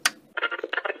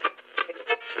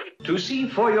To see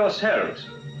for yourselves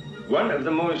one of the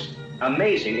most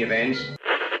amazing events.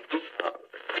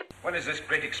 When is this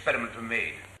great experiment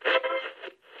made?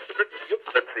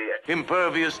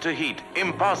 Impervious to heat,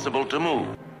 impossible to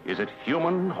move. Is it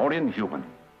human or inhuman?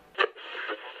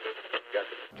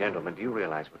 Gentlemen, do you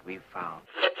realize what we've found?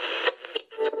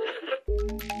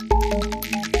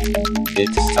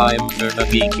 It's time for the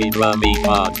Geeky Brummy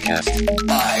Podcast.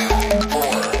 5, 4,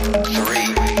 3,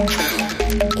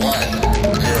 2, 1,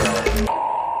 0.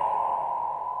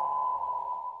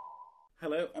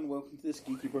 Hello and welcome to this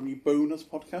Geeky Brummy bonus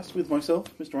podcast with myself,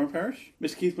 Mr. Ryan Parrish,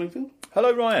 Mr. Keith Bloomfield.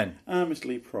 Hello, Ryan. And Mr.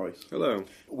 Lee Price. Hello.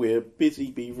 We're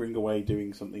busy beavering away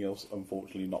doing something else,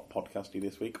 unfortunately not podcasting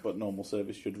this week, but normal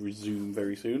service should resume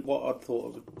very soon. What I thought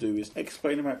I would do is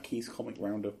explain about Keith's Comic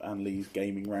Roundup and Lee's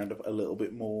Gaming Roundup a little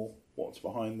bit more, what's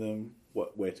behind them,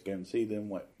 where to go and see them,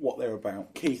 what they're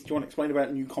about. Keith, do you want to explain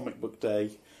about New Comic Book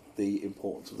Day, the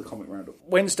importance of the Comic Roundup?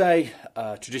 Wednesday,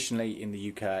 traditionally in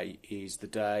the UK, is the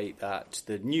day that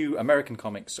the new American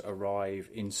comics arrive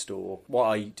in store. What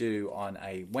I do on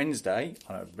a Wednesday,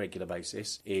 on a regular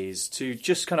basis, is to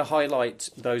just kind of highlight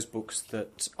those books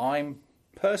that I'm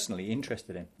personally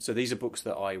interested in. So these are books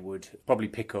that I would probably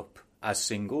pick up as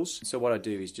singles. So what I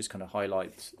do is just kind of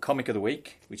highlight Comic of the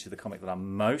Week, which is the comic that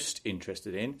I'm most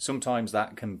interested in. Sometimes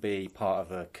that can be part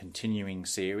of a continuing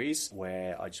series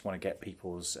where I just want to get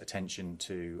people's attention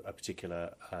to a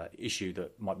particular issue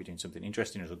that might be doing something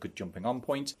interesting as a good jumping on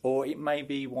point. Or it may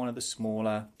be one of the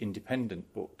smaller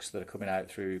independent books that are coming out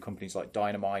through companies like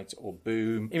Dynamite or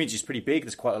Boom. Image is pretty big.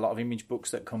 There's quite a lot of Image books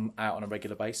that come out on a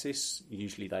regular basis.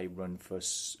 Usually they run for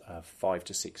 5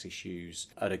 to 6 issues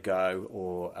at a go,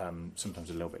 or sometimes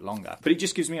a little bit longer. But it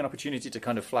just gives me an opportunity to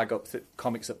kind of flag up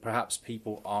comics that perhaps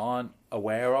people aren't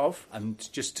aware of,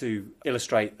 and just to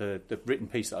illustrate the written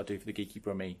piece that I do for the Geeky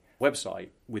Brummy website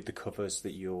with the covers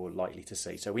that you're likely to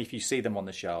see. So if you see them on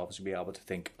the shelves, you'll be able to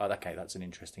think, oh, okay, that's an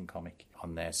interesting comic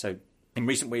on there. So in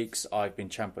recent weeks, I've been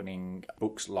championing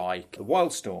books like The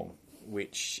Wildstorm,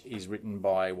 which is written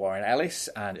by Warren Ellis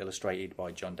and illustrated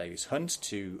by John Davis Hunt,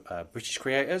 two British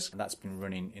creators. And that's been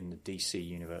running in the DC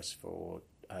universe for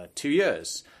 2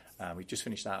 years. We've just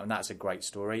finished that, and that's a great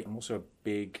story. I'm also a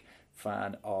big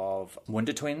fan of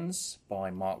Wonder Twins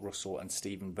by Mark Russell and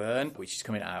Stephen Byrne, which is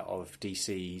coming out of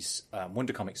DC's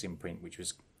Wonder Comics imprint, which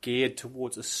was geared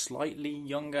towards a slightly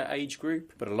younger age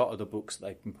group. But a lot of the books that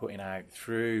they've been putting out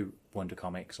through Wonder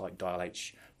Comics, like Dial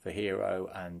H for Hero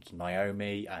and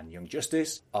Naomi and Young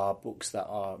Justice, are books that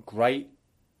are great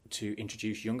to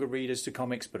introduce younger readers to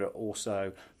comics, but are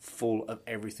also full of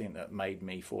everything that made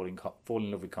me fall in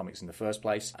love with comics in the first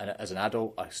place. And as an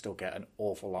adult, I still get an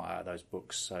awful lot out of those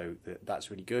books, so that's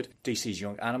really good. DC's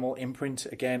Young Animal imprint,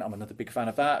 again, I'm another big fan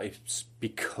of that. It's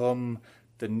become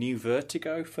the new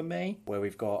Vertigo for me, where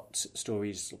we've got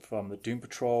stories from the Doom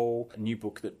Patrol, a new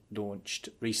book that launched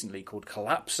recently called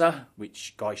Collapser,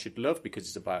 which guys should love because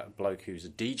it's about a bloke who's a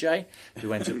DJ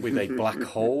who ends up with a black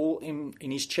hole in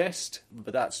his chest.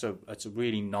 But that's a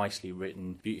really nicely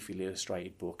written, beautifully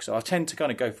illustrated book. So I tend to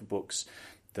kind of go for books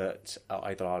that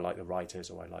either I like the writers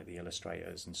or I like the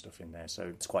illustrators and stuff in there. So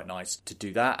it's quite nice to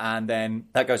do that. And then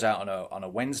that goes out on a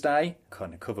Wednesday,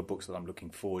 kind of cover books that I'm looking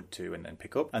forward to and then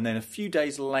pick up. And then a few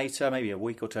days later, maybe a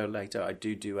week or so later, I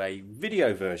do a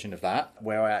video version of that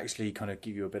where I actually kind of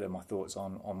give you a bit of my thoughts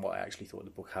on what I actually thought of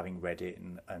the book, having read it,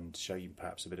 and show you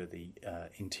perhaps a bit of the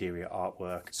interior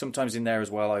artwork. Sometimes in there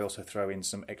as well, I also throw in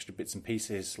some extra bits and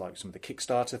pieces, like some of the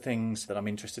Kickstarter things that I'm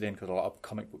interested in, because a lot of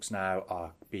comic books now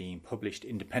are being published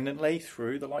independently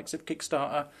through the likes of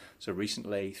Kickstarter. So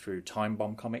recently through Time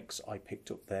Bomb Comics, I picked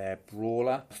up their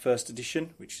Brawler first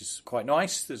edition, which is quite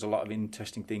nice. There's a lot of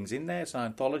interesting things in there. It's an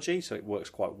anthology, so it works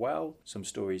quite well. Some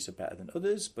stories are better than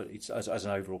others, but it's as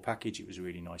an overall package, it was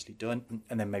really nicely done.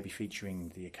 And then maybe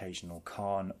featuring the occasional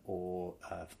con or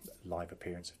live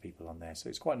appearance of people on there. So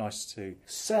it's quite nice to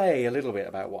say a little bit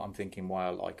about what I'm thinking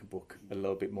while I like a book a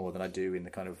little bit more than I do in the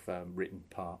kind of written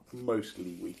part.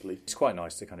 Mostly weekly. It's quite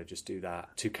nice to kind of just do that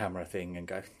two-camera thing and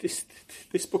go,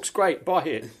 this book's great, buy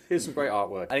it. Here's some great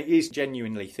artwork. And it is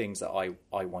genuinely things that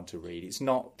I want to read. It's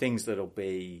not things that'll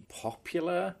be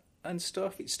popular and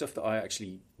stuff. It's stuff that I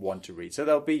actually want to read. So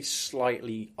there'll be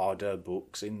slightly odder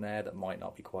books in there that might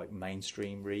not be quite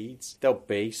mainstream reads. There'll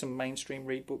be some mainstream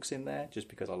read books in there just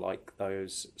because I like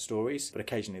those stories. But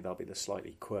occasionally there'll be the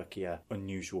slightly quirkier,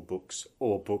 unusual books,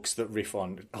 or books that riff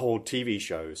on old TV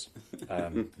shows.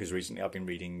 Because recently I've been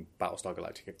reading Battlestar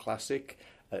Galactica Classic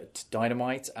at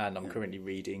Dynamite, and I'm currently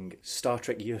reading Star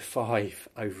Trek Year 5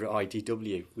 over at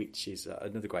IDW, which is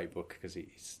another great book because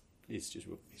it's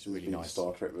it's really Been nice.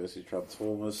 Star Trek versus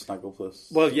Transformers,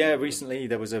 Snagglepuss. Well, yeah, recently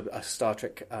there was a Star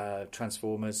Trek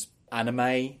Transformers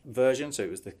anime version, so it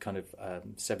was the kind of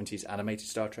 70s animated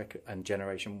Star Trek and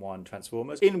Generation 1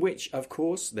 Transformers, in which, of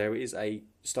course, there is a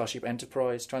Starship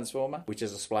Enterprise Transformer, which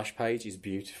is a splash page, is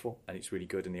beautiful, and it's really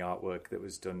good, and the artwork that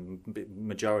was done,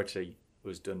 majority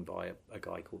was done by a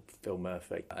guy called Phil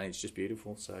Murphy, and it's just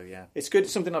beautiful. So yeah, it's good.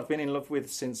 It's something I've been in love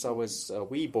with since I was a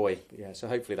wee boy. Yeah, so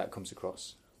hopefully that comes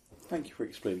across. Thank you for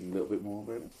explaining a little bit more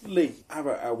about it. Lee, how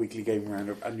about our weekly gaming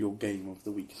roundup and your game of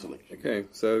the week selection? Okay,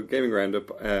 so Gaming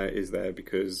Roundup is there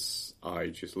because I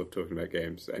just love talking about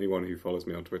games. Anyone who follows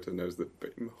me on Twitter knows that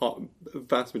the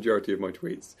vast majority of my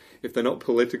tweets, if they're not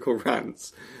political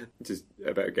rants, just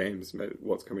about games, about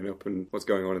what's coming up and what's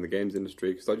going on in the games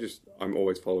industry, because I'm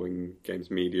always following games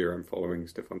media, I'm following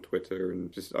stuff on Twitter,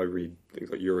 and I read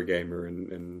things like Eurogamer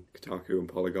and Kotaku and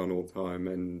Polygon all the time,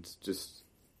 and just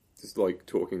like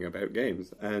talking about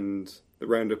games. And the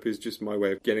roundup is just my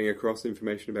way of getting across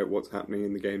information about what's happening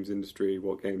in the games industry,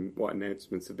 what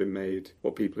announcements have been made,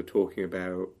 what people are talking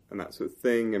about, and that sort of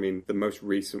thing. I mean, the most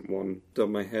recent one, top of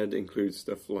my head, includes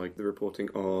stuff like the reporting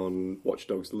on Watch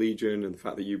Dogs Legion and the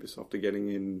fact that Ubisoft are getting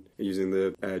in using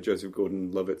the Joseph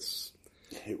Gordon-Levitt's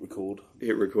Hit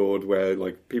record, where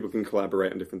like people can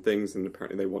collaborate on different things, and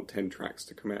apparently they want 10 tracks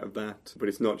to come out of that. But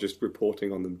it's not just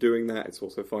reporting on them doing that, it's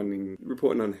also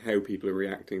reporting on how people are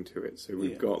reacting to it. So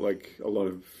we've got like a lot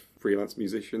of freelance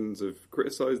musicians have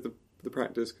criticised the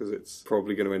practice because it's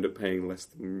probably going to end up paying less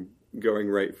than going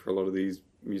rate for a lot of these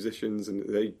musicians,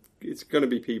 and it's going to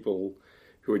be people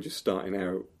who are just starting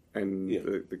out, and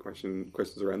the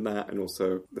questions around that, and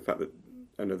also the fact that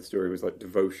another story was like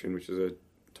Devotion, which is a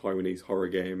Taiwanese horror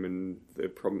game, and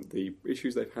the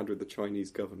issues they've had with the Chinese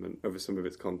government over some of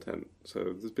its content.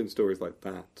 So there's been stories like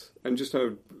that, and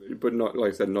but not,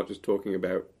 like I said, not just talking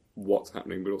about what's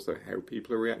happening, but also how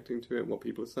people are reacting to it and what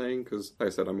people are saying. Because, like I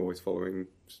said, I'm always following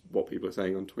what people are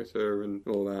saying on Twitter and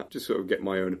all that. Just sort of get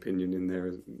my own opinion in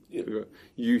there.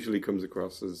 Usually comes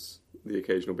across as the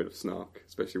occasional bit of snark,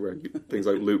 especially where things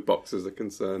like loot boxes are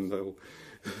concerned. I'll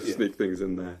sneak things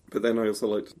in there. But then I also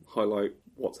like to highlight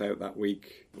what's out that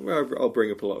week. Well, I'll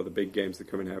bring up a lot of the big games that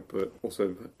are coming out, but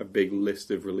also a big list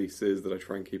of releases that I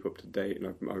try and keep up to date. And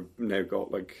I've now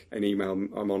got like an email.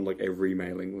 I'm on like every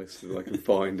mailing list that I can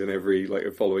find, and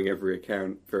following every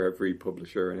account for every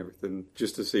publisher and everything,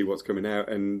 just to see what's coming out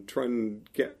and try and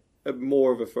get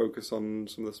more of a focus on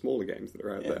some of the smaller games that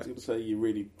are out there. I was going to say, you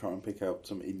really try and pick out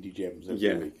some indie gems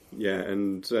every week. Yeah,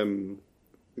 and the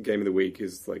Game of the Week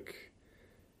is, like,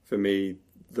 for me,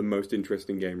 the most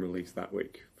interesting game released that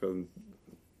week.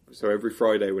 So every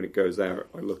Friday when it goes out,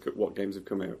 I look at what games have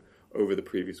come out over the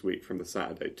previous week from the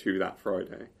Saturday to that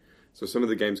Friday. So some of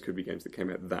the games could be games that came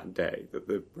out that day that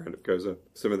the roundup goes up.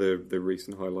 Some of the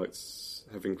recent highlights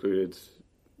have included,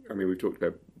 I mean, we've talked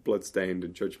about Bloodstained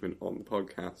and Judgment on the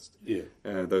podcast. Yeah.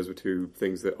 Those were two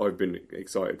things that I've been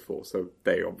excited for. So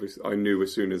I knew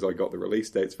as soon as I got the release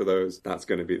dates for those, that's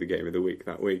going to be the game of the week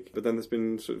that week. But then there's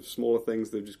been sort of smaller things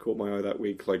that just caught my eye that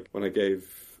week, like when I gave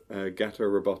Gato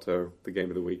Roboto the game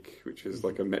of the week, which is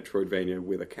like a Metroidvania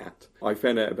with a cat. I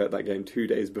found out about that game 2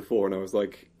 days before, and I was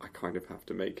like, I kind of have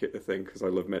to make it a thing because I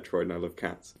love Metroid and I love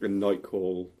cats. And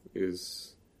Nightcall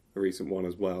is a recent one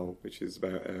as well, which is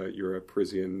about you're a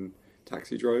Parisian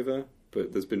taxi driver,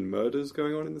 but there's been murders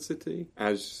going on in the city.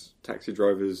 As taxi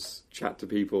drivers chat to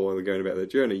people and they're going about their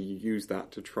journey, you use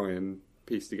that to try and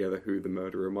piece together who the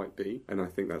murderer might be, and I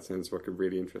think that sounds like a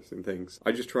really interesting thing.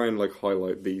 I just try and like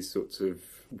highlight these sorts of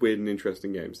weird and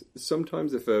interesting games.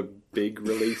 Sometimes if a big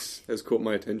release has caught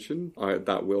my attention,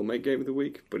 that will make Game of the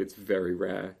Week, but it's very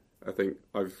rare. I think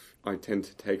I tend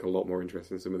to take a lot more interest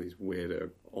in some of these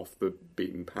weirder, off the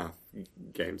beaten path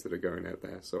games that are going out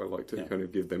there, so I like to kind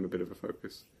of give them a bit of a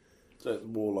focus. So it's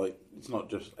more like, it's not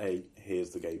just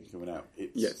here's the games coming out,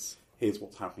 it's here's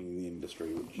what's happening in the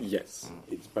industry, which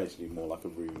it's basically more like a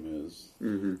rumours, a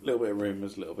little bit of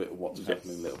rumours, a little bit of what's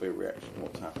happening, a little bit of reaction to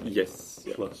what's happening.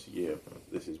 Plus,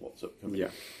 this is what's upcoming.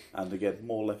 And again,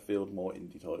 more left field, more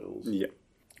indie titles.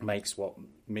 Makes what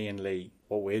me and Lee,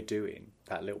 what we're doing,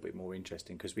 that little bit more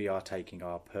interesting, because we are taking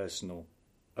our personal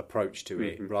approach to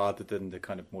it rather than the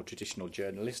kind of more traditional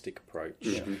journalistic approach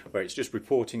where it's just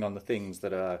reporting on the things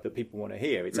that people want to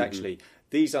hear. It's actually,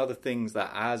 these are the things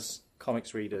that as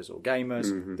comics readers or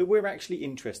gamers that we're actually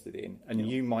interested in, and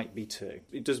you might be too.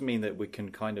 It does mean that we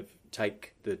can kind of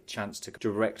take the chance to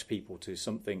direct people to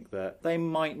something that they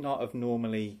might not have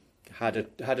normally had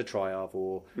a try of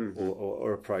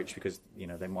or approach, because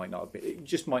they might not have been, it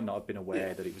just might not have been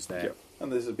aware that it was there. Yeah.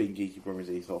 And this has been Geeky Brummies'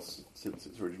 ethos since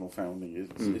its original founding.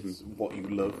 It's what you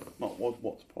love, not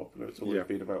what's popular. It's always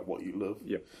been about what you love.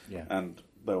 Yeah. And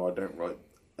though I don't write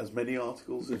as many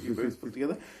articles as you both put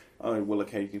together, I will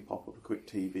occasionally pop up a quick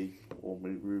TV or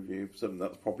movie review, something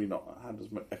that's probably not had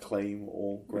as much acclaim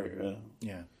or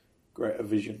greater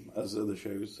vision as other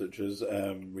shows, such as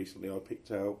recently I picked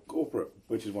out Corporate,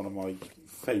 which is one of my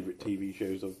favourite TV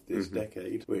shows of this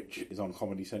decade, which is on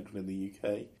Comedy Central in the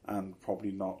UK and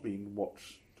probably not being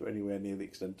watched to anywhere near the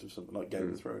extent of something like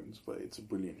Game of Thrones, but it's a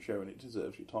brilliant show and it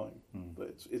deserves your time.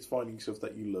 But it's finding stuff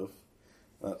that you love.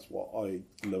 That's what I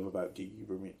love about Geeky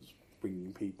Brummies. It's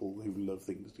bringing people who love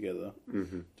things together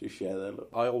to share their love.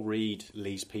 I'll read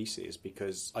Lee's pieces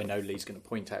because I know Lee's going to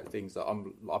point out things that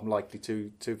I'm likely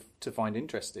to find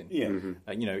interesting. Yeah.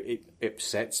 It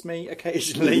upsets me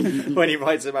occasionally when he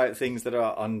writes about things that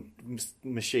are on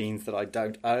machines that I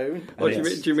don't own.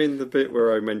 Do you mean the bit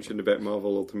where I mentioned about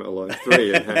Marvel Ultimate Alliance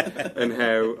 3 and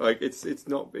how like it's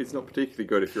not particularly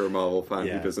good if you're a Marvel fan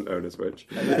who doesn't own a Switch?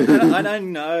 And I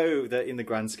know that in the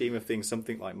grand scheme of things,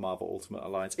 something like Marvel Ultimate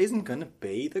Alliance isn't going to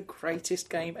be the greatest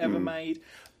game ever made,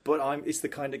 but it's the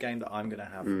kind of game that I'm going to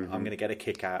have. I'm going to get a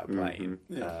kick out of playing.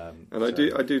 I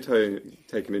do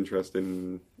take an interest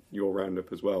in your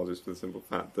roundup as well, just for the simple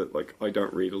fact that like I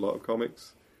don't read a lot of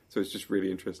comics, so it's just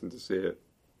really interesting to see it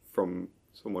from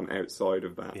someone outside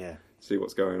of that. Yeah. See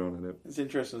what's going on in it. It's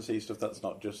interesting to see stuff that's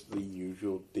not just the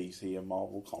usual DC and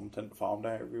Marvel content farmed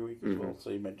out every week as well.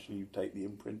 So you mentioned you take the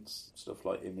imprints, stuff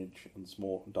like Image and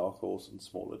Dark Horse and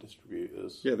smaller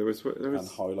distributors. Yeah, there was and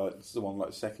highlights the one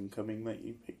like Second Coming that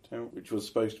you picked out, which was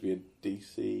supposed to be a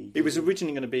DC. It was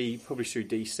originally going to be published through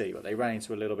DC, but they ran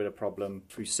into a little bit of problem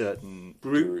through certain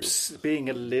groups being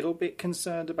a little bit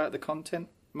concerned about the content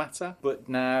matter, but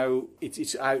now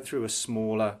it's out through a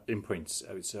smaller imprint.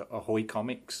 So it's Ahoy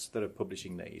Comics that are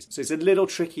publishing these. So it's a little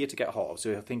trickier to get hold of.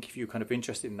 So I think if you're kind of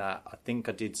interested in that, I think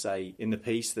I did say in the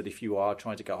piece that if you are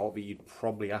trying to get hold of it, you'd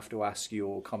probably have to ask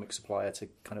your comic supplier to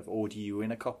kind of order you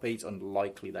in a copy. It's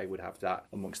unlikely they would have that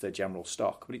amongst their general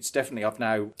stock. But it's definitely, I've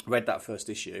now read that first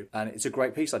issue, and it's a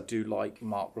great piece. I do like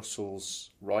Mark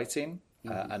Russell's writing.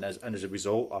 And as a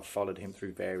result, I've followed him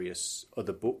through various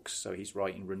other books. So he's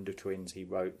writing Runda Twins. He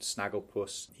wrote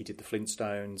Snagglepuss. He did the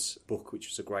Flintstones book, which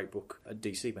was a great book at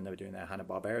DC when they were doing their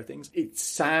Hanna-Barbera things. It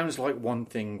sounds like one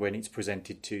thing when it's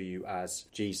presented to you as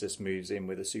Jesus moves in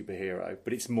with a superhero,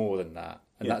 but it's more than that.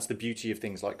 And that's the beauty of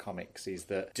things like comics, is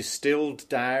that distilled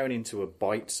down into a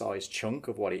bite-sized chunk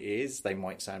of what it is, they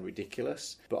might sound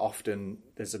ridiculous, but often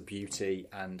there's a beauty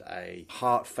and a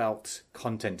heartfelt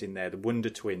content in there. The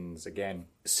Wonder Twins, again,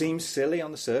 seems silly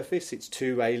on the surface. It's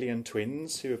two alien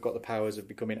twins who have got the powers of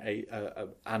becoming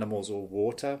animals or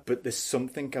water, but there's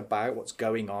something about what's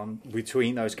going on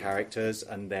between those characters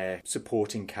and their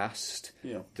supporting cast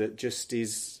that just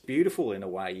is beautiful in a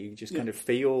way. You just kind of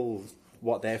feel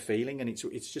what they're feeling, and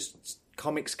it's just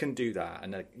comics can do that.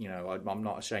 And I'm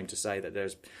not ashamed to say that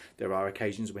there are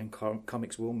occasions when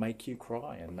comics will make you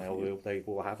cry, and they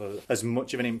will have as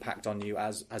much of an impact on you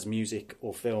as music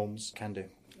or films can do.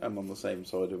 And on the same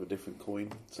side of a different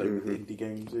coin, same with indie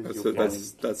games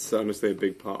is. That's honestly a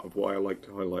big part of why I like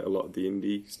to highlight a lot of the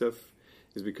indie stuff,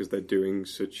 is because they're doing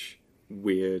such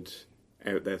weird,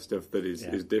 out there stuff that is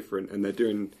different, and they're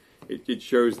doing. It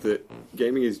shows that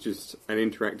gaming is just an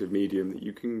interactive medium that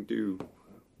you can do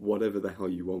whatever the hell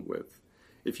you want with.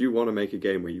 If you want to make a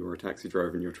game where you are a taxi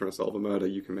driver and you're trying to solve a murder,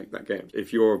 you can make that game.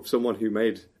 If you're someone who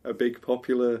made a big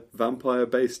popular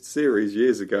vampire-based series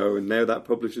years ago and now that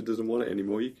publisher doesn't want it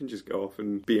anymore, you can just go off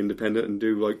and be independent and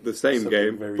do like the same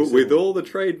game, but with all the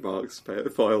trademarks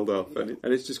filed off. And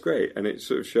it's just great. And it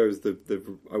sort of shows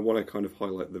I want to kind of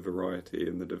highlight the variety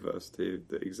and the diversity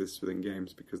that exists within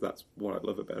games, because that's what I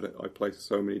love about it. I play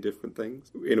so many different things.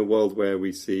 In a world where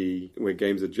where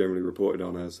games are generally reported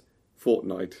on as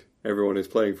Fortnite, everyone is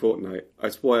playing Fortnite.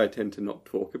 That's why I tend to not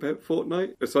talk about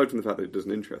Fortnite. Aside from the fact that it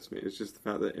doesn't interest me, it's just the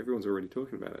fact that everyone's already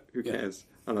talking about it. Who cares?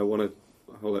 And I want to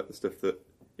highlight the stuff that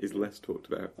is less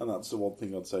talked about. And that's the one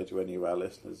thing I'd say to any of our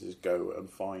listeners, is go and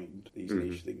find these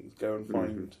niche things. Go and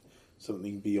find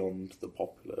something beyond the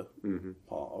popular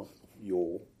part of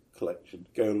your collection.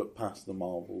 Go look past the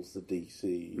Marvels, the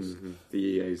DCs. The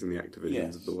EAs and the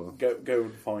Activisions of the world. Go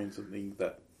and find something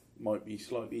that might be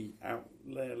slightly out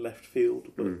there, left field,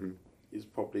 but is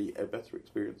probably a better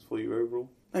experience for you overall.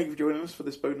 Thank you for joining us for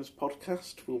this bonus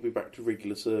podcast. We'll be back to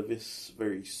regular service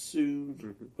very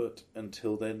soon. But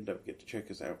until then, don't forget to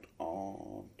check us out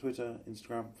on Twitter,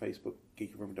 Instagram, Facebook,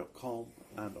 geekybrummy.com,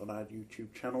 and on our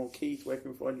YouTube channel. Keith, where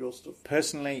can we find your stuff?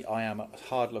 Personally, I am at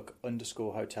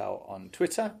hardluck_hotel on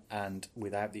Twitter and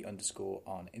without the underscore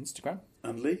on Instagram.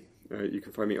 And Lee? You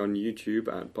can find me on YouTube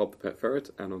at Bob the Pet Ferret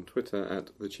and on Twitter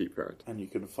at The Cheap Ferret. And you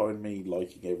can find me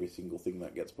liking every single thing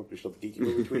that gets published on the Geeky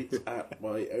Brummy tweets at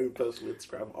my own personal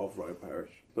Instagram of Ryan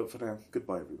Parrish. But for now,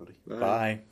 goodbye, everybody. Bye.